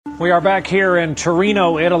We are back here in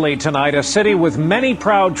Torino, Italy tonight, a city with many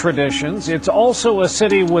proud traditions. It's also a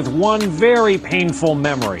city with one very painful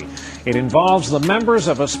memory. It involves the members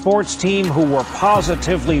of a sports team who were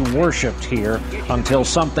positively worshipped here until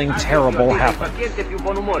something terrible happened.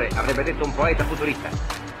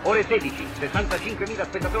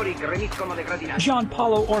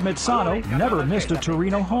 Gianpaolo Ormezzano never missed a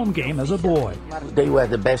Torino home game as a boy. They were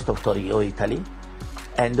the best of Torino, Italy.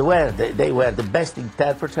 And they were the best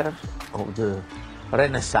interpreters of the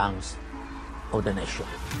Renaissance of the nation.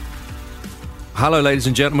 Hello, ladies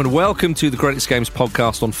and gentlemen. Welcome to the Greatest Games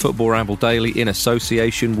podcast on Football Ramble Daily in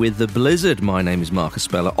association with The Blizzard. My name is Marcus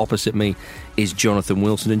Speller. Opposite me is Jonathan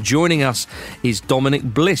Wilson. And joining us is Dominic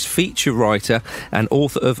Bliss, feature writer and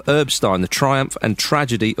author of Erbstein, The Triumph and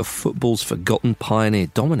Tragedy of Football's Forgotten Pioneer.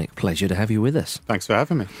 Dominic, pleasure to have you with us. Thanks for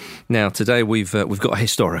having me. Now, today we've got a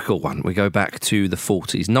historical one. We go back to the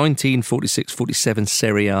 40s, 1946-47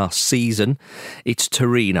 Serie A season. It's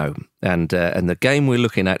Torino. And the game we're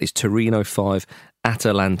looking at is Torino 5,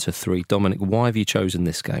 Atalanta 3. Dominic, why have you chosen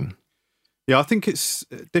this game? Yeah, I think it's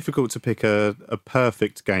difficult to pick a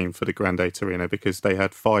perfect game for the Grande Torino because they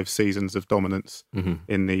had 5 seasons of dominance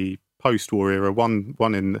in the post-war era,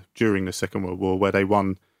 one during the Second World War where they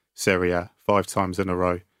won Serie A 5 times in a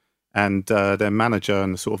row. And their manager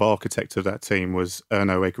and the sort of architect of that team was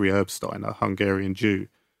Erno Egri Erbstein, a Hungarian Jew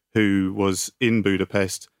who was in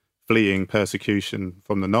Budapest fleeing persecution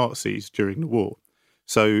from the Nazis during the war.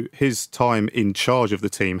 So his time in charge of the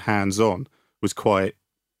team, hands-on, was quite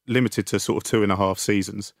limited to sort of 2.5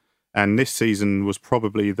 seasons. And this season was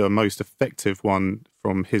probably the most effective one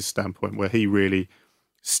from his standpoint, where he really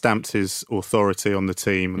stamped his authority on the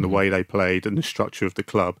team and the way they played and the structure of the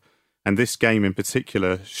club. And this game in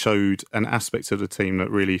particular showed an aspect of the team that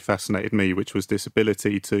really fascinated me, which was this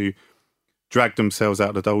ability to drag themselves out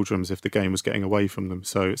of the doldrums if the game was getting away from them.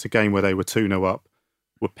 So it's a game where they were 2-0 up,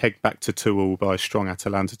 were pegged back to 2-2 by a strong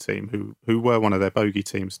Atalanta team who were one of their bogey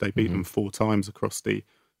teams. They beat them 4 times across the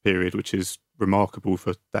period, which is remarkable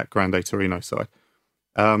for that Grande Torino side.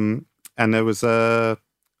 And there was, I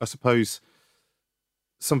suppose,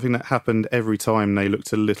 something that happened every time they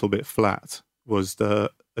looked a little bit flat was a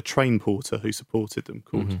train porter who supported them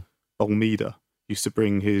called Bolmida used to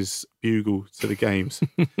bring his bugle to the games.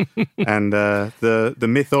 And the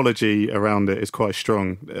mythology around it is quite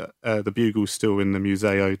strong. The bugle's still in the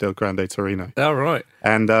Museo del Grande Torino. Oh, right.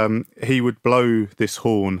 And he would blow this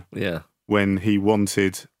horn Yeah. when he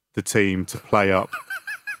wanted the team to play up.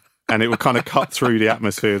 And it would kind of cut through the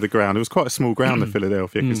atmosphere of the ground. It was quite a small ground in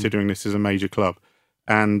Philadelphia, considering this is a major club.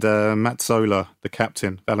 And Mazzola, the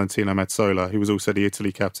captain, Valentino Mazzola, who was also the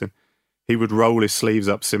Italy captain, he would roll his sleeves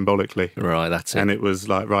up symbolically. Right, that's it. And it was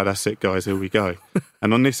like, right, that's it, guys, here we go.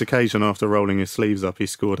 And on this occasion, after rolling his sleeves up, he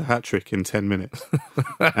scored a hat-trick in 10 minutes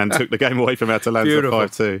and took the game away from Atalanta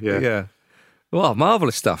 5-2. Yeah. Well,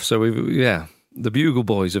 marvellous stuff. So, the Bugle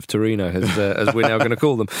Boys of Torino, as we're now going to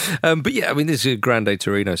call them. But yeah, I mean, this is a Grande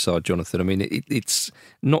Torino side, Jonathan. I mean, it's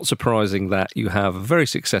not surprising that you have a very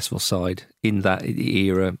successful side in that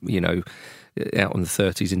era, out in the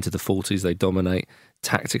 30s into the 40s, they dominate.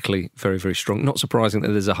 Tactically very, very strong. Not surprising that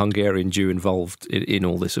there's a Hungarian Jew involved in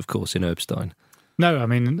all this, of course, in Erbstein. No, I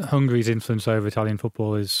mean, Hungary's influence over Italian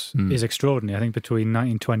football is extraordinary. I think between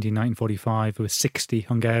 1920 and 1945, there were 60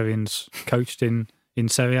 Hungarians coached in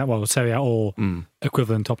Serie A, well, Serie A or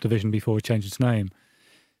equivalent top division before it changed its name.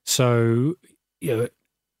 So,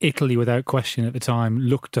 Italy, without question at the time,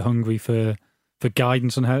 looked to Hungary for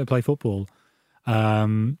guidance on how to play football.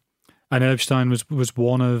 And Erbstein was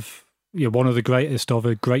one of the greatest of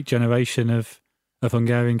a great generation of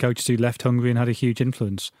Hungarian coaches who left Hungary and had a huge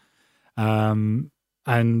influence.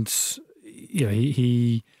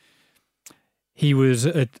 He was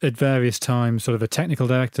at various times sort of a technical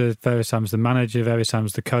director, various times the manager, various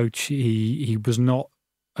times the coach. He was not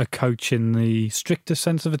a coach in the strictest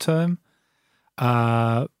sense of the term,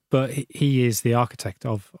 but he is the architect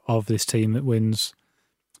of this team that wins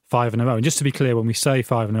 5 in a row. And just to be clear, when we say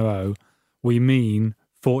 5 in a row, we mean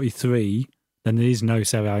 43, then there is no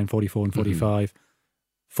Serie A in 44 and 45,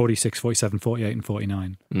 46, 47, 48 and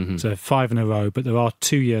 49. So 5 in a row, but there are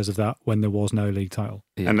 2 years of that when there was no league title.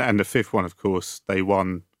 Yeah. And the 5th one, of course, they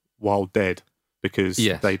won while dead because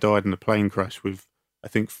they died in a plane crash with, I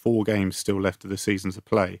think, 4 games still left of the season to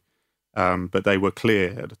play. But they were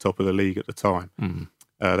clear at the top of the league at the time.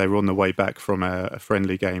 They were on the way back from a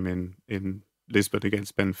friendly game in Lisbon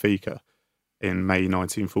against Benfica in May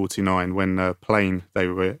 1949 when the plane they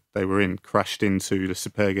were in crashed into the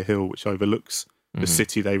Superga Hill, which overlooks the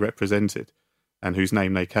city they represented and whose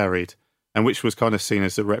name they carried, and which was kind of seen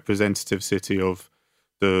as a representative city of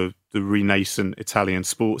the renascent Italian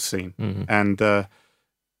sports scene. And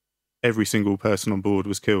every single person on board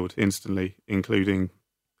was killed instantly, including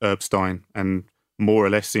Erbstein and more or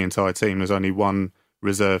less the entire team. There's only one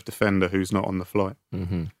reserve defender who's not on the flight.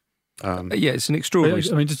 It's an extraordinary...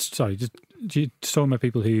 I mean, just talking about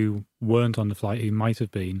people who weren't on the flight, who might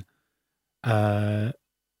have been. Kubala.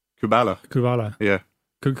 Yeah.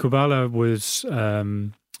 Kubala was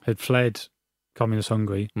had fled communist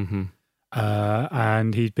Hungary,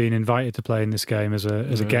 and he'd been invited to play in this game as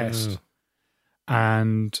a guest.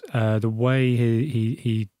 And the way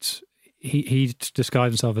he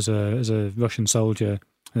described himself as a Russian soldier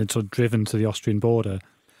and had sort of driven to the Austrian border,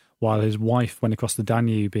 while his wife went across the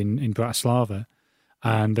Danube in Bratislava,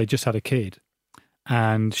 and they just had a kid,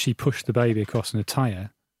 and she pushed the baby across in a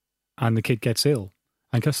tyre, and the kid gets ill.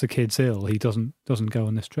 And because the kid's ill, he doesn't go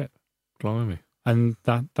on this trip. Blimey. And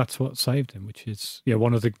that's what saved him, which is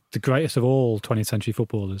one of the greatest of all 20th century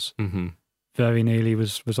footballers. Very nearly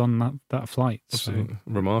was on that flight. So.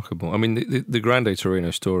 Remarkable. I mean, the Grande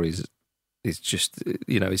Torino story is just,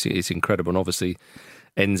 it's incredible, and obviously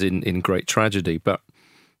ends in great tragedy. But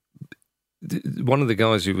one of the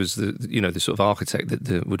guys who was the sort of architect,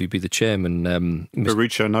 would he be the chairman?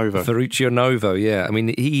 Ferruccio Novo. Ferruccio Novo, yeah. I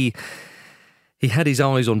mean, he had his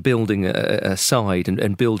eyes on building a side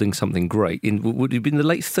and building something great. Would it have been the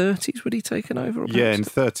late 30s? Would he taken over? Yeah, in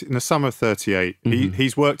the summer of 38.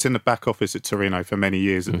 He's worked in the back office at Torino for many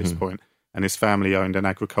years at this point, and his family owned an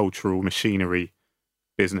agricultural machinery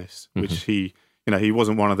business, which he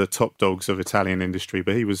wasn't one of the top dogs of Italian industry,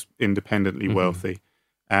 but he was independently wealthy.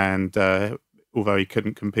 And although he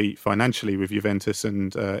couldn't compete financially with Juventus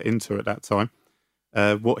and Inter at that time,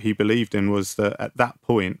 what he believed in was that at that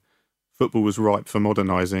point, football was ripe for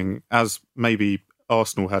modernising, as maybe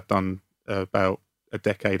Arsenal had done about a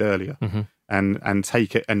decade earlier, and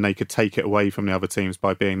they could take it away from the other teams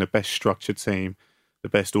by being the best structured team, the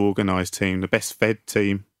best organised team, the best fed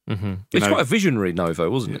team. It's quite a visionary, Novo,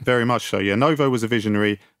 wasn't it? Very much so, yeah. Novo was a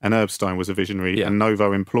visionary and Erbstein was a visionary, and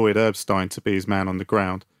Novo employed Erbstein to be his man on the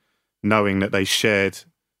ground, knowing that they shared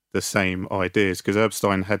the same ideas, because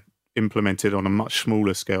Erbstein had implemented on a much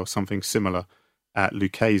smaller scale something similar at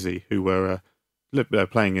Lucchese, who were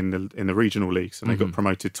playing in the regional leagues, and they got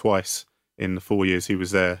promoted twice in the 4 years he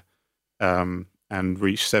was there, and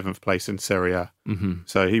reached 7th place in Serie A.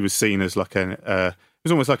 So he was seen as like it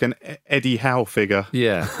was almost like an Eddie Howe figure.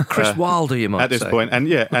 Yeah, Chris Wilder, you might at this say. point.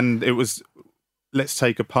 And and it was, let's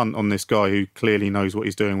take a punt on this guy who clearly knows what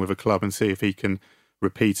he's doing with a club and see if he can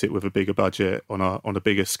repeat it with a bigger budget on a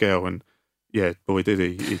bigger scale. And yeah, boy, did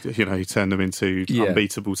he! He turned them into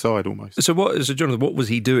unbeatable side almost. So Jonathan, what was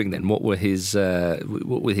he doing then? What were his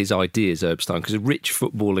ideas, Erbstein? Because a rich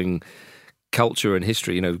footballing culture and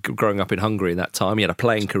history, growing up in Hungary in that time, he had a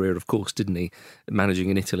playing career, of course, didn't he? Managing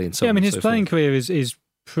in Italy and so on. Yeah, I mean, his playing career is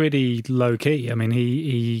pretty low key. I mean,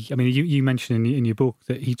 you mentioned in your book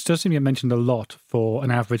that he does seem to get mentioned a lot for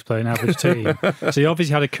an average player, an average team. So he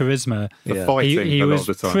obviously had a charisma. The fighting he a lot was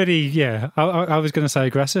of the time. Pretty, yeah. I was going to say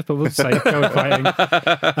aggressive, but we'll say go with fighting.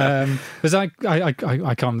 I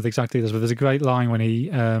can't remember exactly this, but there's a great line when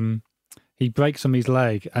he breaks somebody's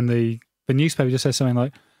leg, and the newspaper just says something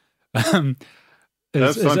like.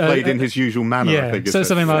 Erbstein played in his usual manner. Yeah, I think so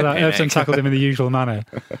something like that. Erbstein tackled him in the usual manner.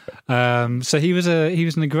 So he was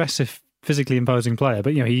an aggressive, physically imposing player,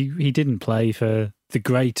 but he didn't play for the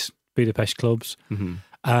great Budapest clubs.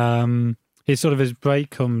 His break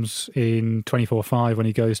comes in 24/5 when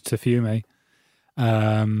he goes to Fiume,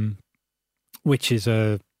 which is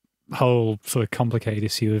a whole sort of complicated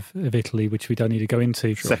issue of Italy, which we don't need to go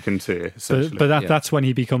into. Second tier, essentially. But that's when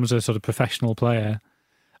he becomes a sort of professional player.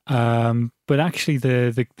 But actually,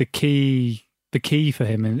 the key for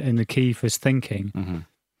him and the key for his thinking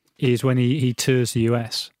is when he tours the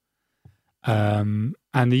US. And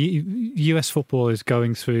the US football is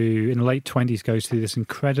going through, in the late 20s, goes through this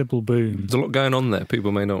incredible boom. There's a lot going on there,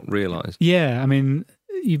 people may not realise. Yeah, I mean,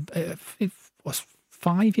 it was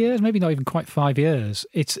 5 years, maybe not even quite 5 years.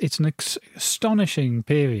 It's an astonishing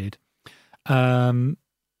period.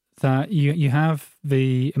 That you have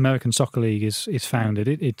the American Soccer League is founded.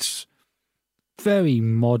 It's very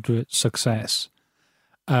moderate success.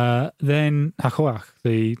 Then Hakoach,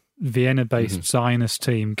 the Vienna-based Zionist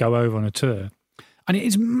team, go over on a tour, and it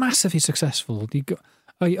is massively successful. You got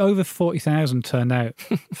over 40,000 turned out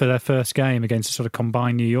for their first game against a sort of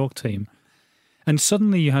combined New York team, and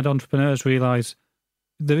suddenly you had entrepreneurs realise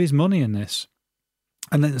there is money in this,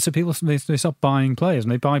 and then so people they start buying players,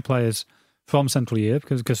 and they buy players from Central Europe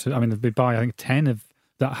because they buy, I think, 10 of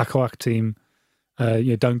that Hakoach team.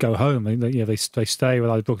 Don't go home. They stay with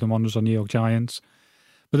either Brooklyn Wanderers or New York Giants.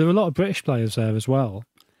 But there were a lot of British players there as well.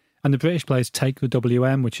 And the British players take the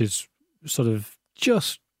WM, which is sort of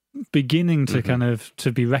just beginning to kind of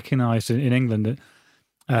to be recognised in England.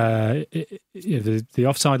 The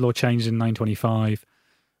offside law changed in 1925.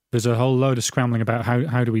 There's a whole load of scrambling about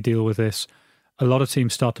how do we deal with this. A lot of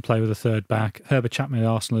teams start to play with a third back. Herbert Chapman at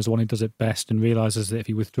Arsenal is the one who does it best and realises that if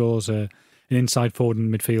he withdraws an inside forward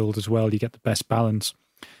in midfield as well, you get the best balance.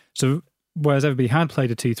 So whereas everybody had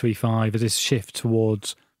played a 2-3-5, there's this shift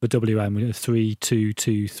towards the WM with a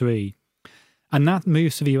 3-2-2-3. And that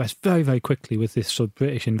moves to the US very, very quickly with this sort of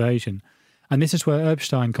British invasion. And this is where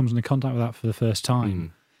Erbstein comes into contact with that for the first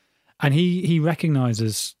time. And he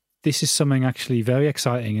recognises this is something actually very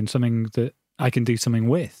exciting and something that I can do something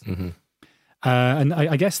with. And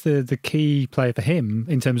I guess the key player for him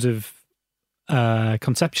in terms of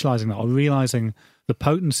conceptualising that or realising the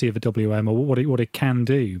potency of a WM or what it can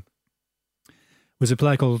do was a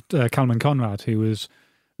player called Kalman Conrad, who was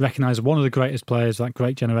recognised as one of the greatest players of that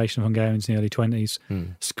great generation of Hungarians in the early 20s,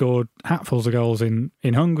 scored hatfuls of goals in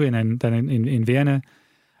Hungary and then in Vienna.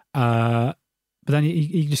 But then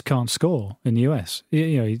he just can't score in the US.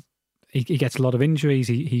 He gets a lot of injuries.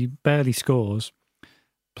 He barely scores.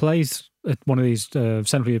 Plays at one of these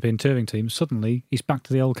Central European touring teams. Suddenly, he's back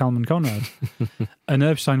to the old Kalman Conrad. And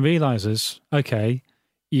Erbstein realises, okay,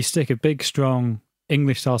 you stick a big, strong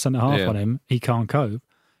English-style centre-half on him, he can't cope.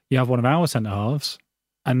 You have one of our centre-halves,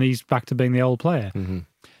 and he's back to being the old player.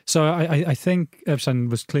 So I think Erbstein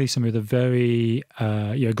was clearly somebody with a very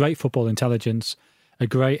great football intelligence, a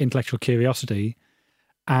great intellectual curiosity,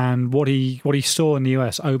 and what he saw in the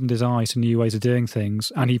US opened his eyes to new ways of doing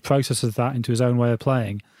things, and he processes that into his own way of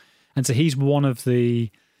playing. And so he's one of the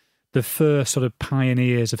first sort of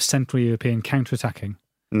pioneers of Central European counterattacking,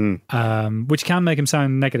 which can make him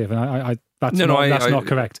sound negative, and that's not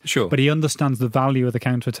correct. Sure, but he understands the value of the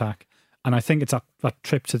counterattack, and I think it's that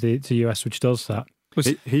trip to the US which does that.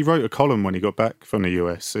 He wrote a column when he got back from the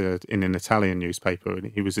US in an Italian newspaper,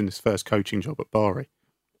 and he was in his first coaching job at Bari.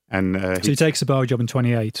 And so he takes a Bari job in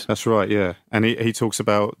 28. That's right, yeah. And he talks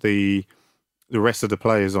about the rest of the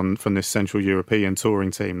players from this Central European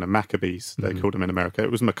touring team, the Maccabees, they called them in America.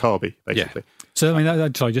 It was Maccabi, basically. Yeah. So, I mean,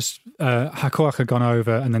 Hakoach had gone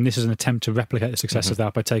over, and then this is an attempt to replicate the success of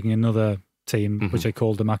that by taking another team, which they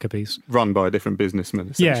called the Maccabees. Run by a different businessman,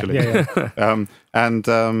 essentially. Yeah. And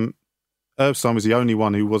Erbstein was the only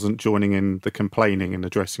one who wasn't joining in the complaining in the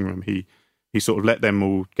dressing room. He sort of let them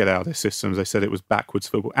all get out of their systems. They said it was backwards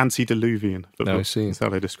football, antediluvian football. I see. That's how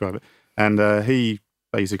they describe it. And he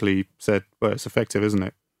basically said, well, it's effective, isn't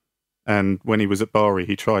it? And when he was at Bari,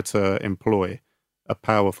 he tried to employ a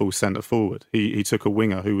powerful centre forward. He took a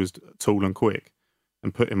winger who was tall and quick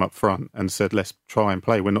and put him up front and said, let's try and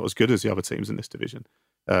play. We're not as good as the other teams in this division.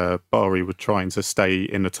 Bari were trying to stay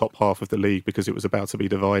in the top half of the league because it was about to be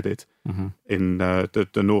divided. In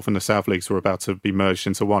the North and the South leagues were about to be merged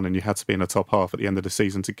into one, and you had to be in the top half at the end of the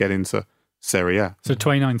season to get into Serie A. So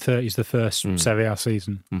 29-30 is the first Serie A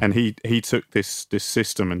season. And he took this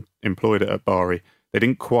system and employed it at Bari. They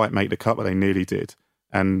didn't quite make the cut, but they nearly did.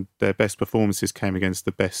 And their best performances came against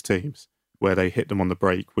the best teams, where they hit them on the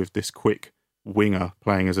break with this quick winger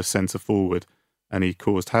playing as a centre forward, and he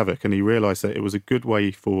caused havoc. And he realised that it was a good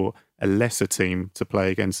way for a lesser team to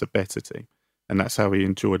play against a better team. And that's how he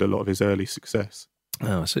enjoyed a lot of his early success.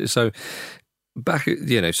 Oh, so back,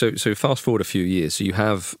 so fast forward a few years. So you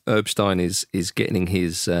have Erbstein is getting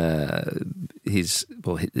his the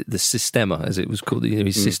Sistema, as it was called,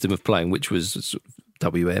 his system of playing, which was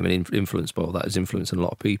WM and influenced by all that, has influenced a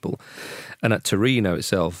lot of people. And at Torino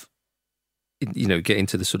itself, getting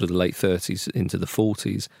to the sort of the late 30s into the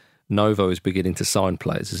 40s, Novo is beginning to sign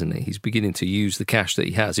players, isn't he? He's beginning to use the cash that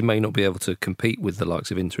he has. He may not be able to compete with the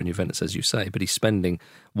likes of Inter and Juventus, as you say, but he's spending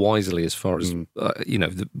wisely as far as,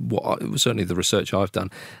 certainly the research I've done.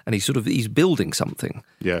 And he's building something.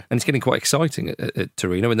 Yeah. And it's getting quite exciting at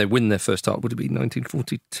Torino. When they win their first title, would it be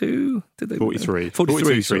 1942? Did they 43.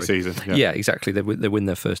 43 season. Yeah, exactly. They win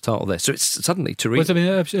their first title there. So it's suddenly Torino. Well, I mean,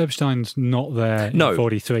 Erbstein's not there in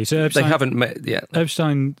 43. So they haven't met yet.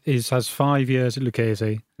 Erbstein has 5 years at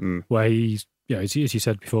Lucchese, where he's, as you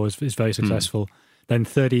said before, is very successful. Then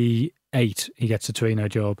 38, he gets a Torino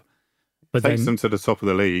job. But Takes them to the top of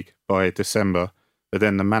the league by December. But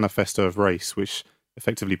then the manifesto of race, which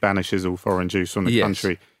effectively banishes all foreign Jews from the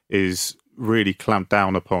country, is really clamped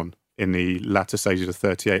down upon in the latter stages of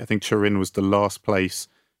 38. I think Turin was the last place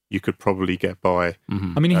you could probably get by.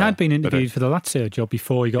 I mean, he had been interviewed for the Lazio job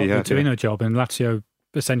before he got the Torino job, and Lazio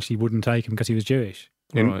essentially wouldn't take him because he was Jewish.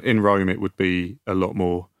 In Rome, it would be a lot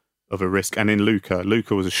more of a risk. And in Lucca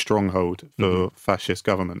was a stronghold for fascist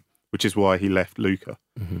government, which is why he left Lucchese,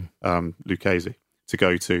 to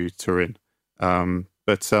go to Turin.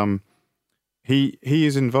 But he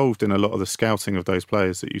is involved in a lot of the scouting of those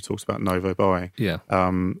players that you talked about Novo buying. Yeah.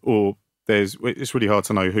 It's really hard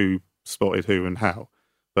to know who spotted who and how.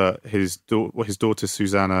 But his daughter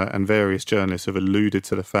Susanna and various journalists have alluded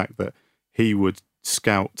to the fact that he would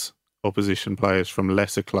scout opposition players from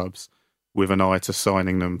lesser clubs with an eye to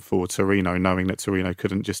signing them for Torino, knowing that Torino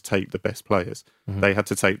couldn't just take the best players. Mm-hmm. They had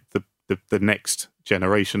to take the next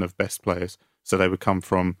generation of best players. So they would come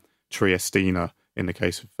from Triestina in the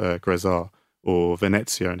case of Grezar, or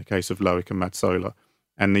Venezia in the case of Loic and Mazzola.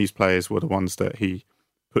 And these players were the ones that he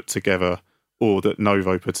put together, or that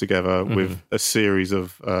Novo put together with a series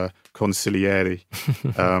of consiglieri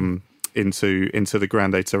into the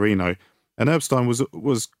Grande Torino. And Erbstein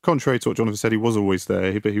was contrary to what Jonathan said, he was always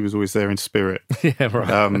there, but he was always there in spirit. Yeah,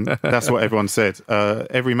 right. That's what everyone said.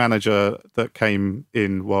 Every manager that came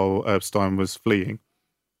in while Erbstein was fleeing,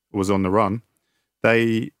 was on the run,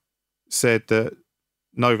 they said that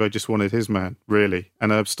Novo just wanted his man, really.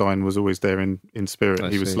 And Erbstein was always there in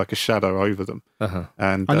spirit. He was like a shadow over them. Uh-huh.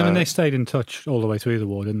 And then they stayed in touch all the way through the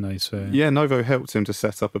war, didn't they? So yeah, Novo helped him to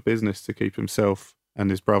set up a business to keep himself and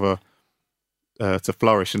his brother to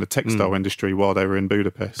flourish in the textile industry while they were in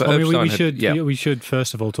Budapest. But we should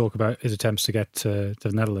first of all talk about his attempts to get to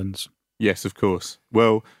the Netherlands. Yes, of course.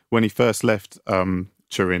 Well, when he first left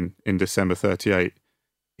Turin in December 1938,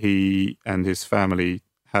 he and his family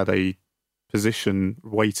had a position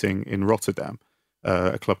waiting in Rotterdam,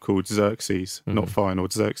 a club called Xerxes, not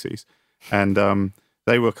Feyenoord, Xerxes. And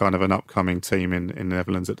they were kind of an upcoming team in the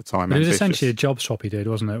Netherlands at the time. But it was essentially a job swap he did,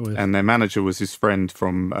 wasn't it? And their manager was his friend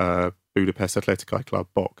from Budapest Atletico Club,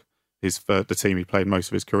 Bock, the team he played most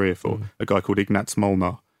of his career for, a guy called Ignác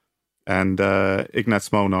Molnar. And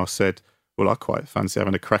Ignác Molnar said, well, I quite fancy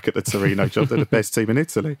having a crack at the Torino job. They're the best team in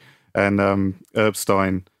Italy. And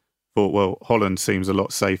Erbstein thought, well, Holland seems a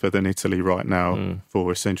lot safer than Italy right now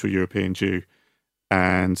for a Central European Jew.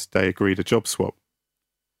 And they agreed a job swap.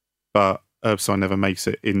 But Erbstein never makes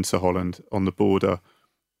it into Holland. On the border,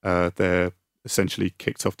 they're essentially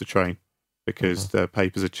kicked off the train because their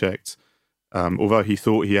papers are checked. Although he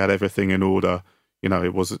thought he had everything in order, you know,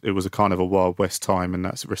 it was a kind of a Wild West time in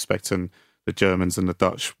that respect, and the Germans and the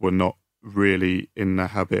Dutch were not really in the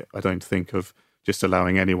habit, I don't think, of just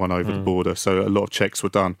allowing anyone over the border. So a lot of checks were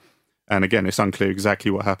done. And again, it's unclear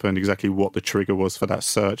exactly what happened, exactly what the trigger was for that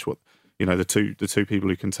search. What, you know, the two people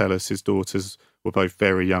who can tell us, his daughters were both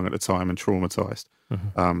very young at the time and traumatized.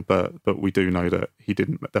 But we do know that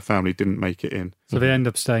the family didn't make it in. So they end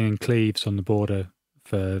up staying in Cleves on the border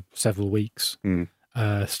for several weeks,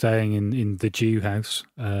 staying in the Jew house,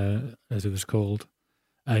 as it was called,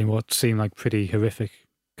 in what seemed like pretty horrific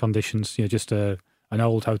conditions. You know, just an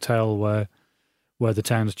old hotel where the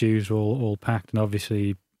town's Jews were all packed and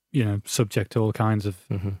obviously, you know, subject to all kinds of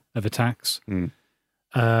attacks.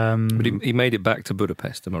 But he made it back to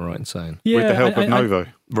Budapest, am I right in saying? Yeah, with the help of Novo.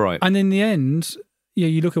 Right. And in the end,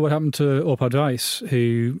 you look at what happened to Orpad Weiss,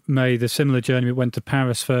 who made a similar journey, went to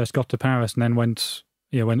Paris first, got to Paris, and then went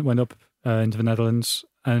up into the Netherlands,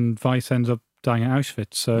 and Weiss ends up dying at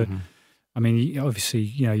Auschwitz. So, I mean, obviously,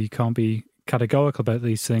 you know, you can't be categorical about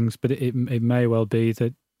these things, but it may well be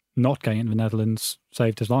that not going into the Netherlands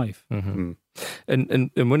saved his life. And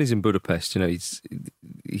when he's in Budapest, you know,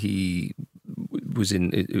 he was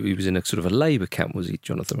in a sort of a labour camp, was he,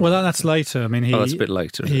 Jonathan? Well, that's later. I mean, that's a bit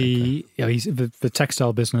later. He's the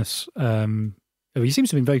textile business. He seems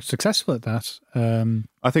to have been very successful at that.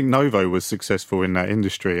 I think Novo was successful in that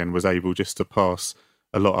industry and was able just to pass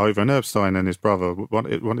a lot over. And Erbstein and his brother,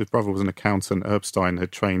 his brother was an accountant. Erbstein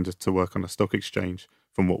had trained to work on a stock exchange,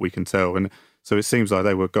 from what we can tell. And so it seems like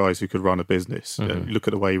they were guys who could run a business. Look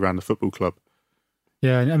at the way he ran the football club.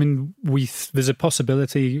 Yeah, I mean, there's a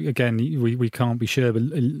possibility, again, we can't be sure, but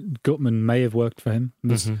Gutmann may have worked for him.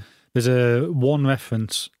 There's one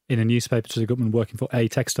reference in a newspaper to Gutmann working for a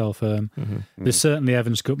textile firm. There's certainly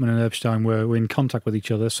evidence Gutmann and Erbstein were in contact with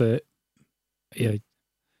each other, so yeah,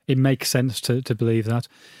 it makes sense to believe that.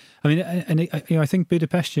 I mean, I think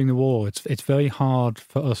Budapest during the war, it's very hard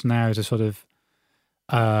for us now to sort of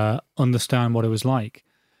understand what it was like.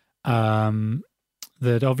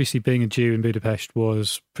 That obviously being a Jew in Budapest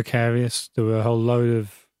was precarious. There were a whole load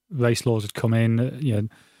of race laws had come in. You know,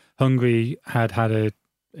 Hungary had a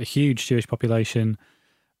huge Jewish population,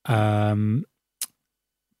 but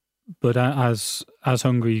as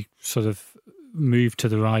Hungary sort of moved to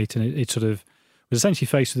the right, and it sort of was essentially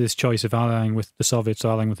faced with this choice of allying with the Soviets or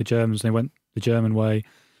allying with the Germans, and they went the German way.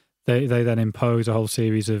 They then imposed a whole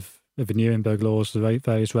series of the Nuremberg laws, the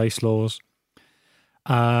various race laws.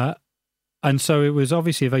 And so it was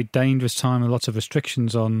obviously a very dangerous time, and lots of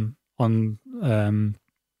restrictions on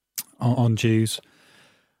Jews.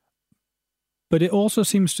 But it also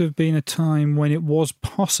seems to have been a time when it was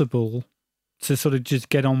possible to sort of just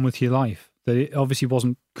get on with your life. That it obviously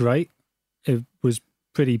wasn't great. It was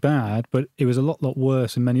pretty bad, but it was a lot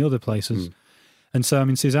worse in many other places. And so, I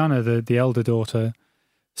mean, Susanna, the elder daughter,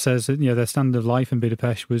 says that, their standard of life in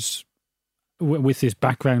Budapest was, with this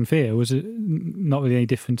background fear, was not really any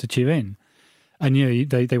different to Turin. And,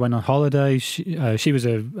 they went on holiday. She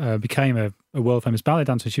became a world famous ballet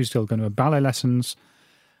dancer. She was still going to have ballet lessons.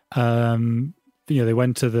 They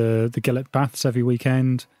went to the Gillett baths every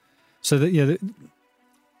weekend. So that,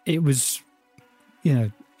 it was,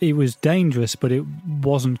 it was dangerous, but it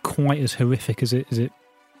wasn't quite as horrific as it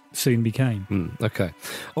soon became. Okay.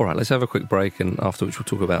 All right, let's have a quick break, and after which we'll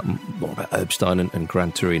talk about more about Erbstein and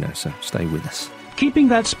Gran Torino, so stay with us. Keeping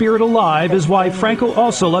that spirit alive is why Franco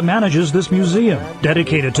Ossola manages this museum,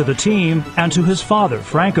 dedicated to the team and to his father,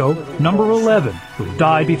 Franco, number 11, who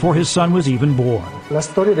died before his son was even born. La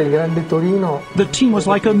storia del Grande Torino. The team was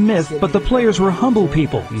like a myth, but the players were humble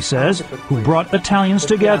people, he says, who brought Italians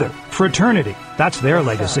together. Fraternity, that's their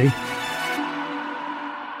legacy.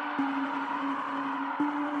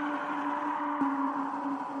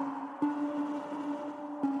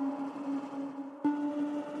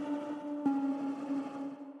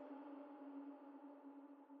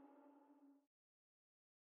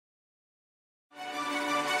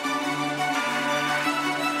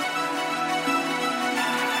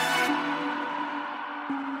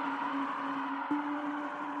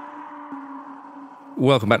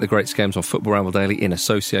 Welcome back to Great Scams on Football Ramble Daily in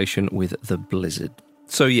association with The Blizzard.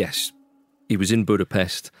 So yes, he was in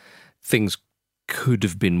Budapest. Things could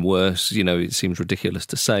have been worse. It seems ridiculous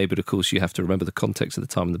to say, but of course you have to remember the context of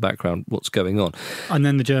the time in the background, what's going on. And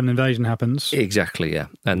then the German invasion happens. Exactly, yeah.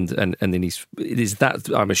 And then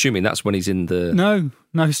I'm assuming that's when he's in the... No,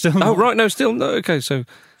 still not. Oh, right, no, still, no, okay, so...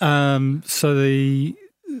 So his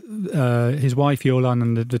wife, Jolan,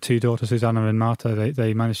 and the two daughters, Susanna and Marta,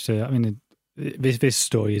 they managed to... I mean... This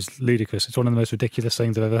story is ludicrous. It's one of the most ridiculous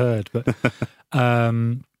things I've ever heard. But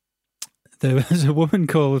there was a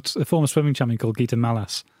former swimming champion called Gita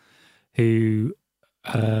Malas, who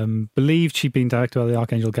believed she'd been directed by the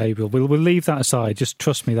Archangel Gabriel. We'll leave that aside. Just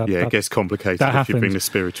trust me. It gets complicated if you bring the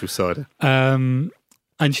spiritual side. And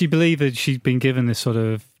she believed that she'd been given this sort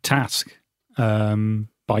of task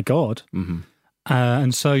by God. Mm-hmm.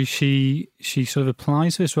 And so she sort of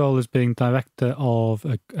applies this role as being director of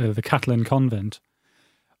a Catalan convent,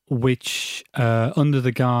 which, under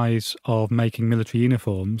the guise of making military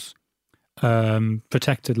uniforms,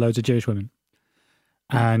 protected loads of Jewish women.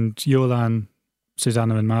 And Jolan,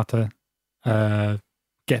 Susanna and Marta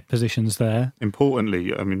get positions there.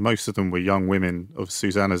 Importantly, I mean, most of them were young women of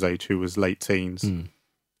Susanna's age who was late teens.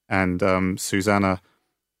 And Susanna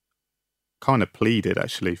kind of pleaded,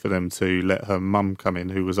 actually, for them to let her mum come in,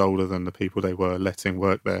 who was older than the people they were letting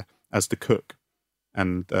work there, as the cook.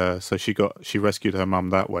 And so she rescued her mum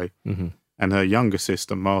that way. Mm-hmm. And her younger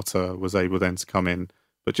sister, Marta, was able then to come in,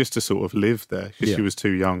 but just to sort of live there, because she was too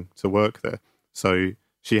young to work there. So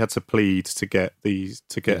she had to plead to get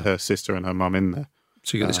her sister and her mum in there.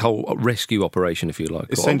 So you got this whole rescue operation, if you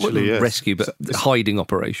like. Essentially, yes. Rescue, but hiding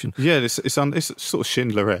operation. Yeah, it's sort of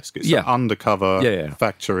Schindler-esque. It's an undercover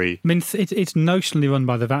factory. I mean, it's notionally run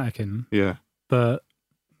by the Vatican. Yeah. But,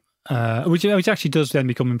 which actually does then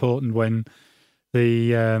become important when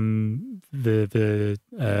the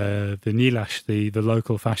Nilash, the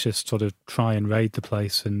local fascists, sort of try and raid the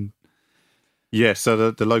place. And so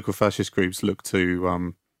the local fascist groups look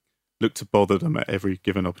to bother them at every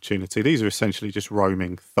given opportunity. These are essentially just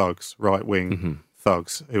roaming thugs, right-wing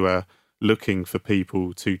thugs, who are looking for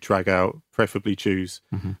people to drag out, preferably Jews,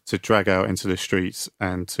 to drag out into the streets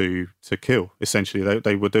and to kill. Essentially,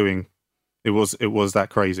 they were doing. It was that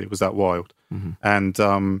crazy. It was that wild. And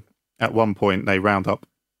at one point, they round up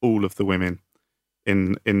all of the women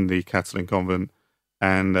in the Catalan convent,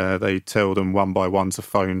 and they tell them one by one to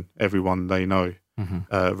phone everyone they know,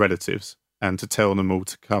 relatives, and to tell them all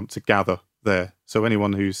to come to gather there. So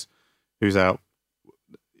anyone who's out,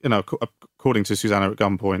 according to Susanna at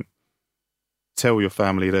gunpoint, tell your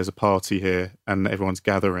family there's a party here and everyone's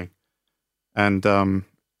gathering. And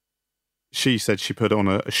she said she put on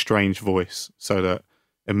a strange voice so that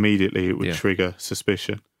immediately it would trigger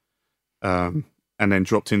suspicion. And then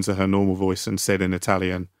dropped into her normal voice and said in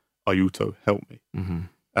Italian, "Aiuto, help me,"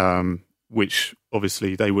 which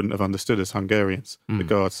obviously they wouldn't have understood as Hungarians, the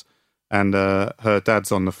guards. And her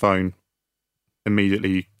dad's on the phone,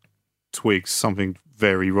 immediately twigs something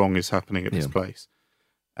very wrong is happening at this place.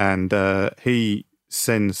 And he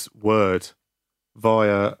sends word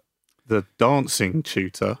via the dancing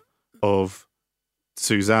tutor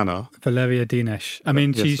Susanna. Valeria Dinesh. I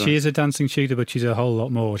mean, Yes, she is a dancing shooter, but she's a whole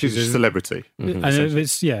lot more. She's a celebrity. And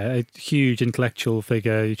it's, a huge intellectual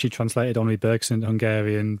figure. She translated Henri Bergson into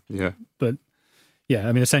Hungarian. Yeah. But, yeah,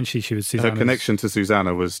 I mean, essentially she was Susanna's. Her connection to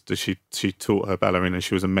Susanna was that she taught her ballerina.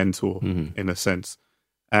 She was a mentor in a sense.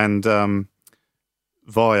 And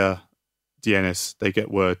via Dienes, they get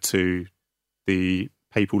word to the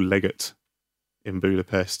papal legate in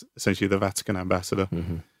Budapest, essentially the Vatican ambassador.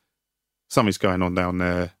 Something's going on down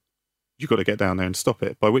there. You've got to get down there and stop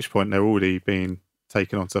it. By which point they're already being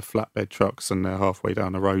taken onto flatbed trucks and they're halfway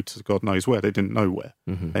down the road to God knows where. They didn't know where.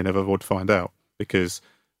 They never would find out because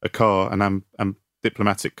a car, an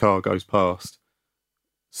diplomatic car goes past,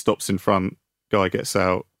 stops in front, guy gets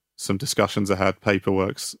out, some discussions are had,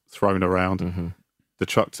 paperwork's thrown around. The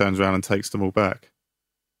truck turns around and takes them all back.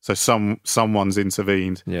 So someone's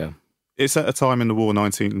intervened. Yeah. It's at a time in the war,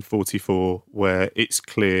 1944, where it's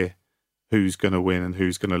clear who's going to win and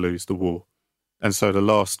who's going to lose the war. And so the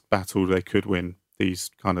last battle they could win, these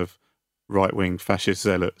kind of right-wing fascist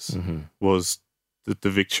zealots, was the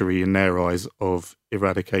victory in their eyes of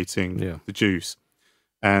eradicating the Jews.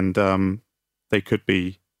 And they could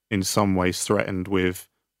be in some ways threatened with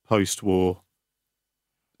post-war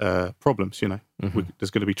problems,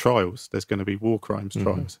 There's going to be trials. There's going to be war crimes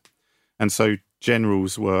trials. And so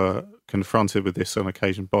generals were confronted with this on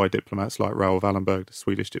occasion by diplomats like Raoul Wallenberg, the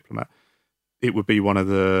Swedish diplomat. It would be one of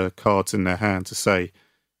the cards in their hand to say,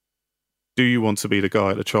 do you want to be the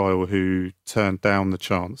guy at the trial who turned down the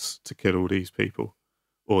chance to kill all these people,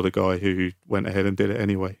 or the guy who went ahead and did it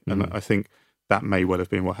anyway? And I think that may well have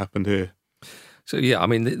been what happened here. So, yeah, I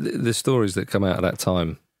mean, the stories that come out at that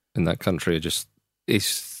time in that country are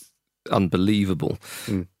it's unbelievable.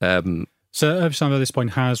 So Erbstein at this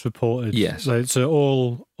point has reported. Yes.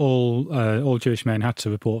 So all Jewish men had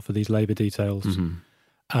to report for these labour details.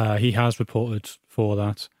 He has reported for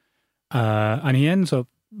that, and he ends up.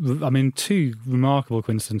 I mean, two remarkable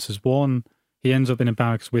coincidences. One, he ends up in a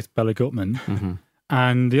barracks with Bela Gutmann,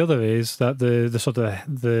 and the other is that the sort of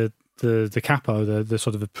the capo, the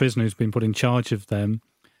sort of the prisoner who's been put in charge of them,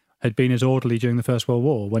 had been his orderly during the First World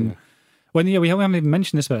War. When we haven't even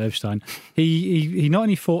mentioned this about Erbstein. He not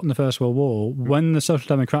only fought in the First World War. When the Social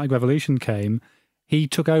Democratic Revolution came, he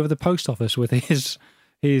took over the post office with his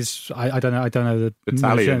I don't know the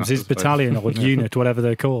battalion, his battalion or unit, whatever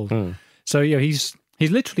they're called. So he's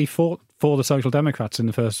literally fought for the Social Democrats in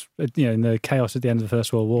the first in the chaos at the end of the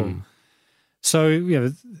First World War.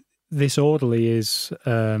 So this orderly is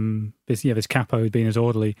this capo who'd been his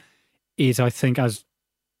orderly is, I think, as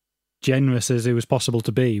generous as it was possible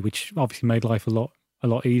to be, which obviously made life a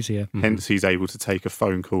lot easier. Hence, he's able to take a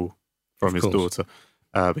phone call from his daughter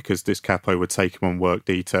because this capo would take him on work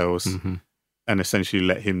details and essentially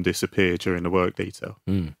let him disappear during the work detail.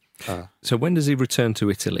 So when does he return to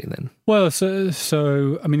Italy then? Well,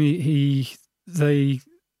 so I mean, they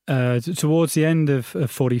towards the end of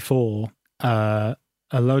 44, a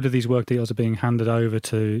load of these work deals are being handed over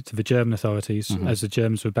to the German authorities as the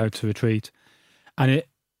Germans were about to retreat, and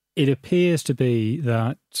it appears to be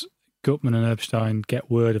that Gutmann and Erbstein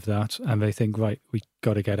get word of that, and they think, right, we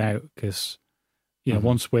got to get out because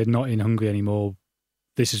once we're not in Hungary anymore,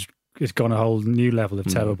 it's gone a whole new level of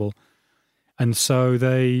terrible. And so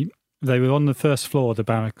they were on the first floor of the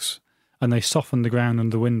barracks, and they softened the ground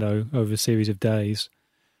under the window over a series of days.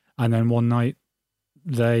 And then one night,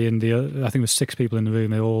 they and I think there were 6 people in the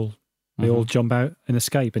room. They all jump out and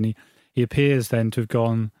escape. And he appears then to have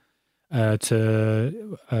gone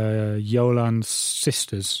to Yolan's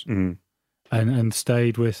sisters and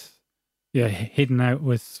stayed with, hidden out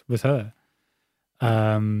with her.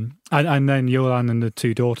 And then Yolan and the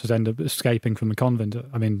 2 daughters end up escaping from the convent.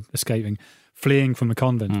 Fleeing from the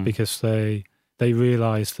convent because they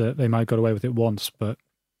realise that they might have got away with it once, but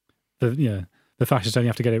the fascists only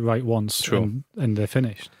have to get it right once, and they're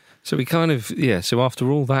finished. So we kind of So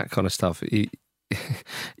after all that kind of stuff,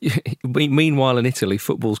 meanwhile in Italy,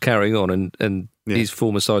 football's carrying on, and his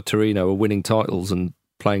former side Torino are winning titles and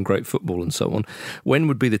playing great football and so on. When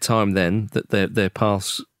would be the time then that their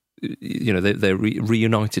paths, they're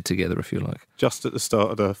reunited together, if you like? Just at the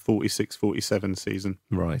start of the 46-47 season.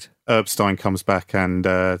 Right. Erbstein comes back and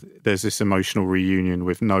there's this emotional reunion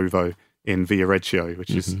with Novo in Viareggio,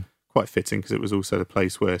 which is quite fitting because it was also the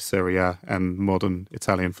place where Serie A and modern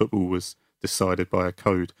Italian football was decided by a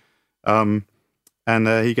code. And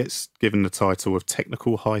he gets given the title of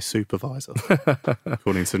Technical High Supervisor,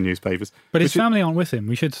 according to the newspapers. But his family aren't with him.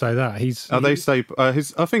 We should say that. They say I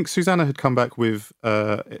think Susanna had come back with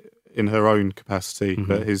in her own capacity.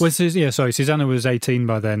 But Susanna was 18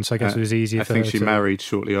 by then, so I guess it was easier. I think she married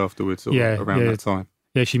shortly afterwards, around that time.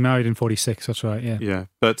 Yeah, she married in 46, that's right, yeah. Yeah,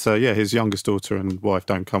 but his youngest daughter and wife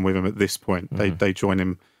don't come with him at this point. They join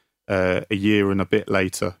him a year and a bit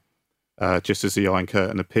later, just as the Iron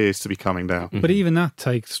Curtain appears to be coming down. But even that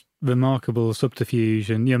takes remarkable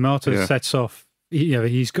subterfuge. And Marta sets off.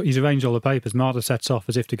 He's arranged all the papers. Marta sets off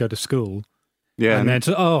as if to go to school. Yeah, and then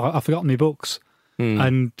I've forgotten my books,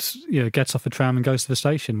 and gets off a tram and goes to the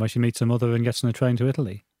station where she meets her mother and gets on a train to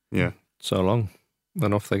Italy. Yeah, so long.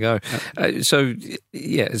 Then off they go. In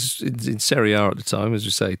Serie A at the time, as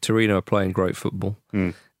we say, Torino are playing great football.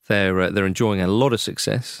 They're enjoying a lot of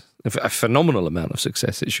success, a phenomenal amount of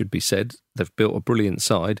success, it should be said. They've built a brilliant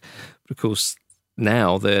side, but of course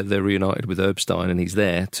now they're reunited with Erbstein, and he's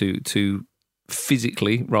there to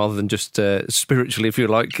physically, rather than just spiritually, if you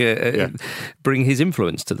like, bring his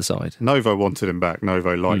influence to the side. Novo wanted him back.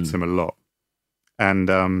 Novo liked him a lot,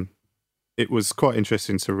 and it was quite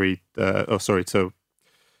interesting to read.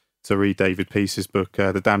 To read David Peace's book,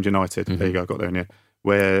 The Damned United. There you go, I got there in the end,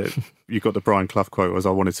 where you got the Brian Clough quote as,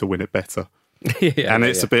 "I wanted to win it better." And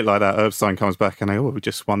it's a bit like that. Erbstein comes back and we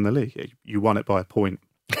just won the league. You won it by a point.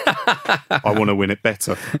 I want to win it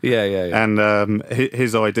better. Yeah. And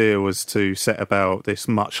his idea was to set about this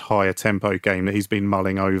much higher tempo game that he's been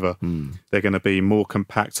mulling over. They're going to be more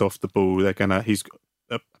compact off the ball. He's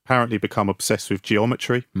apparently become obsessed with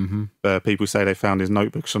geometry. People say they found his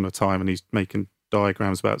notebooks on the time and he's making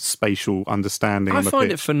diagrams about spatial understanding. I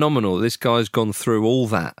find it phenomenal. This guy's gone through all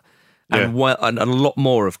that, and a lot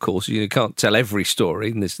more. Of course, you can't tell every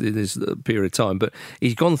story in this period of time, but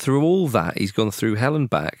he's gone through all that. He's gone through hell and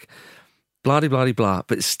back, blah blah blah.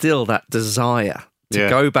 But still, that desire to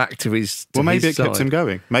go back to his. Maybe it kept him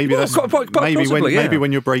going. Maybe that's maybe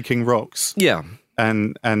when you're breaking rocks. Yeah,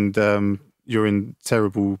 and you're in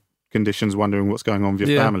terrible conditions, wondering what's going on with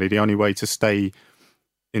your family. The only way to stay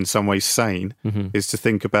in some ways sane is to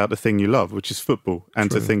think about the thing you love, which is football, and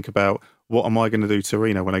to think about, what am I going to do to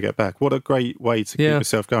Torino when I get back? What a great way to keep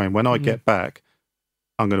yourself going. When I get back,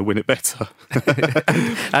 I'm going to win it better.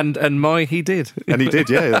 and he did. And he did,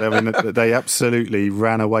 yeah. I mean, they absolutely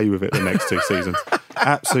ran away with it the next two seasons.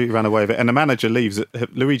 Absolutely ran away with it. And the manager leaves,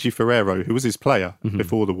 Luigi Ferrero, who was his player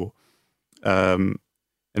before the war, and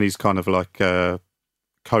he's kind of like a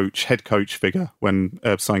head coach figure when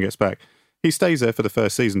Erbstein gets back. He stays there for the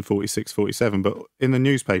first season, 46, 47, but in the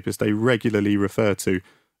newspapers, they regularly refer to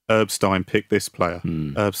Erbstein picked this player.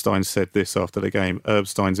 Erbstein said this after the game.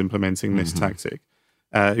 Erbstein's implementing this tactic.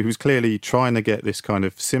 He was clearly trying to get this kind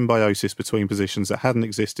of symbiosis between positions that hadn't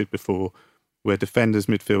existed before, where defenders,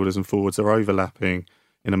 midfielders and forwards are overlapping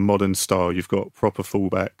in a modern style. You've got proper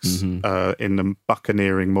fullbacks in the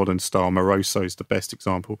buccaneering modern style. Moroso's the best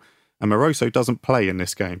example. And Moroso doesn't play in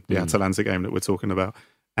this game, the Atalanta game that we're talking about.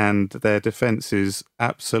 And their defence is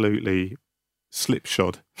absolutely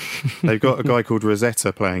slipshod. They've got a guy called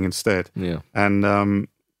Rosetta playing instead. Yeah. And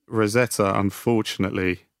Rosetta,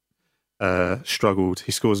 unfortunately, struggled.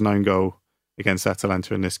 He scores an own goal against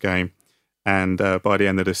Atalanta in this game. And by the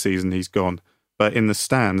end of the season, he's gone. But in the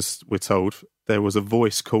stands, we're told, there was a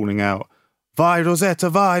voice calling out, "Vai, Rosetta,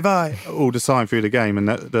 vai, vai," all the time through the game. And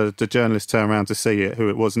the journalists turned around to see who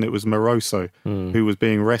it was, and it was Moroso, who was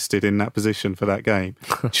being rested in that position for that game,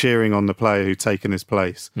 cheering on the player who'd taken his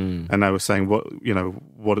place. And they were saying,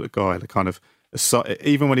 what a guy, the kind of,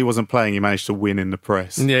 even when he wasn't playing, he managed to win in the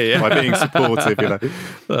press by being supportive.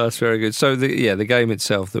 That's very good. So the game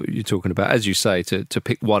itself that you're talking about, as you say, to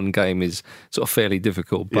pick one game is sort of fairly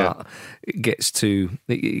difficult, but it gets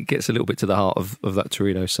a little bit to the heart of that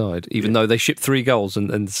Torino side, even though they shipped 3 goals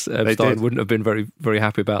and Stein wouldn't have been very, very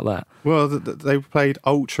happy about that. Well, they played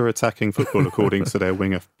ultra attacking football according to their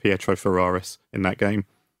winger Pietro Ferraris in that game.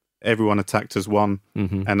 Everyone attacked as one,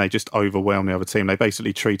 and they just overwhelmed the other team. They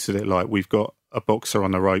basically treated it like, we've got a boxer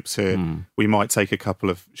on the ropes here. We might take a couple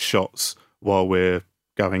of shots while we're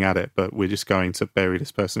going at it, but we're just going to bury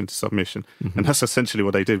this person into submission. And that's essentially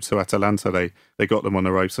what they did to Atalanta. They got them on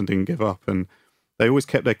the ropes and didn't give up. And they always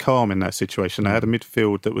kept their calm in that situation. They had a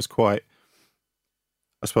midfield that was quite,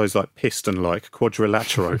 I suppose, like piston-like,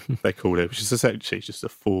 quadrilatero, they called it, which is essentially just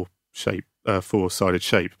a four-sided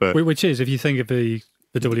shape. But which is, if you think of the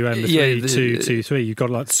WM, the 3-2-2-3, you've got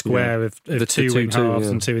like the square of the 2 wing halves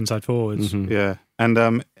and 2 inside forwards. Yeah,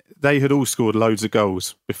 and they had all scored loads of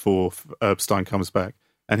goals before Erbstein comes back.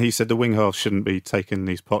 And he said the wing halves shouldn't be taking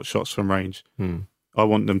these pot shots from range. I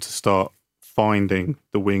want them to start finding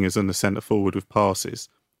the wingers and the centre forward with passes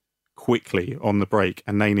quickly on the break,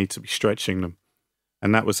 and they need to be stretching them.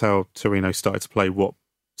 And that was how Torino started to play what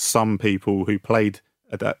some people who played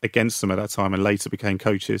against them at that time and later became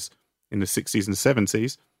coaches in the 60s and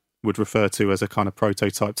 70s would refer to as a kind of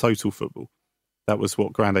prototype total football. That was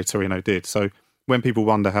what Grande Torino did. So when people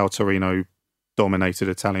wonder how Torino dominated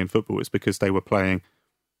Italian football, it's because they were playing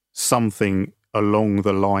something along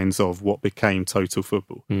the lines of what became total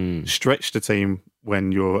football. Stretch the team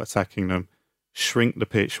when you're attacking them, shrink the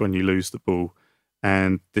pitch when you lose the ball.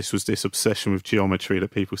 And this was this obsession with geometry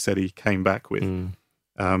that people said he came back with.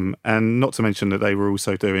 And not to mention that they were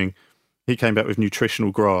also he came back with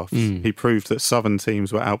nutritional graphs. He proved that southern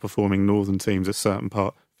teams were outperforming northern teams at certain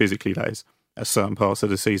physically that is, at certain parts of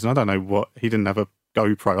the season. I don't know he didn't have a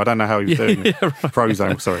GoPro. I don't know how he was doing it. Right.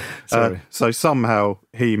 Prozone, sorry. So somehow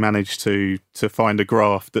he managed to find a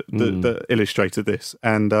graph that illustrated this.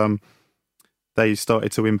 And they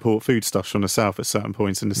started to import foodstuffs from the south at certain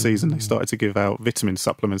points in the season. They started to give out vitamin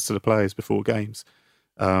supplements to the players before games.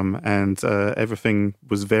 And everything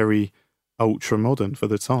was very ultra-modern for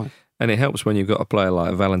the time. And it helps when you've got a player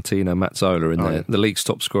like Valentino Mazzola in there, the league's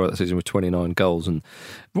top scorer that season with 29 goals, and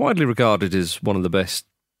widely regarded as one of the best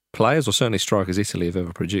players, or certainly strikers, Italy have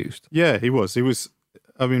ever produced. Yeah, he was. I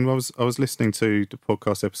was listening to the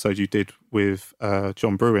podcast episode you did with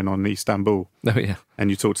John Bruin on Istanbul. Oh, yeah. And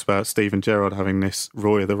you talked about Steven Gerrard having this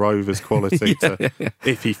Roy of the Rovers quality.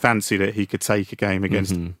 If he fancied it, he could take a game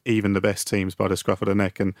against even the best teams by the scruff of the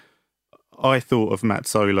neck. And I thought of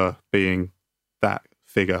Mazzola being that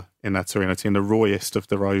figure in that Torino team, the Royest of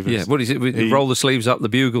the Rovers. Yeah, what is it? He roll the sleeves up, the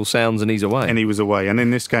bugle sounds, and he's away. And he was away. And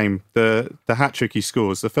in this game, the hat-trick he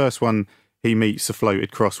scores, the first one, he meets a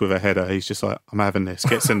floated cross with a header. He's just like, I'm having this.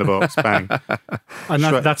 Gets in the box, bang. And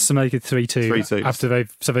that's to make it 3-2. 3-2. After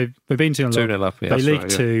they've been 2-0 up. Yeah. They leaked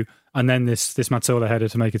 2, and then this Mazzola header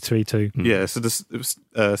to make it 3-2. Yeah, so it was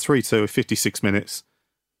 3-2 with 56 minutes.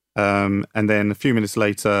 And then a few minutes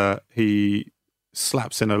later, he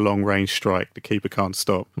slaps in a long-range strike. The keeper can't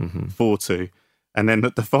stop. 4-2. And then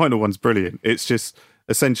the final one's brilliant. It's just,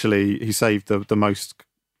 essentially, he saved the most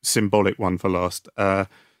symbolic one for last.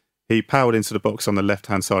 He powered into the box on the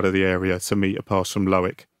left-hand side of the area to meet a pass from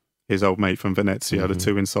Loic, his old mate from Venezia, the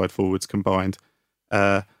two inside forwards combined.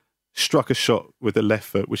 Struck a shot with the left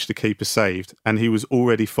foot, which the keeper saved, and he was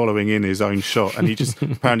already following in his own shot, and he just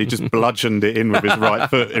apparently just bludgeoned it in with his right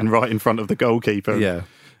foot right in front of the goalkeeper.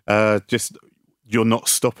 Yeah. You're not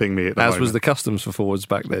stopping me at the moment. As was the customs for forwards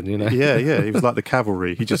back then, you know. Yeah. He was like the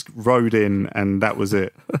cavalry. He just rode in, and that was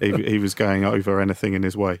it. He was going over anything in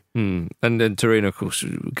his way. And then Torino, of course,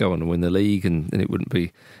 would go on and win the league, and it wouldn't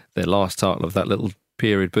be their last title of that little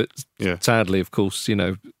period. But sadly, of course,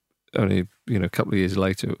 only a couple of years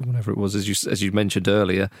later, whenever it was, as you mentioned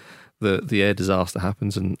earlier, the air disaster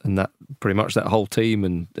happens, and that pretty much that whole team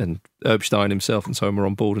and Erbstein himself and so on were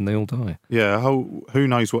on board, and they all die. Yeah, who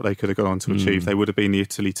knows what they could have gone on to achieve. They would have been the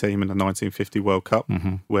Italy team in the 1950 World Cup,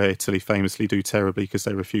 where Italy famously do terribly because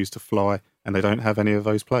they refuse to fly, and they don't have any of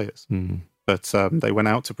those players. But they went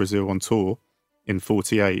out to Brazil on tour in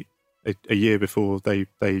 48, a year before they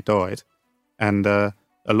died, and a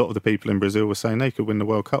lot of the people in Brazil were saying they could win the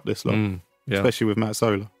World Cup this long. Especially with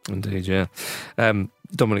Mazzola. Indeed, yeah.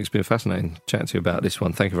 Dominic, it's been fascinating chatting to you about this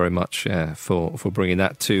one. Thank you very much for bringing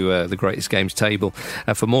that to the Greatest Games table.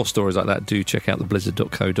 For more stories like that, do check out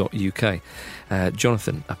theblizzard.co.uk.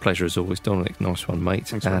 Jonathan, a pleasure as always. Dominic, nice one, mate.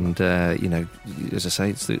 Thanks, and, as I say,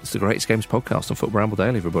 it's the Greatest Games podcast on Football Ramble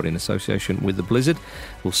Daily, everybody, in association with The Blizzard.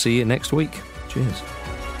 We'll see you next week. Cheers.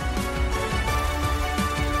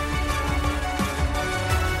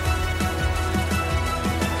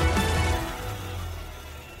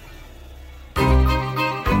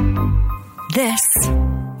 This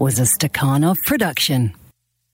was a Stakhanov production.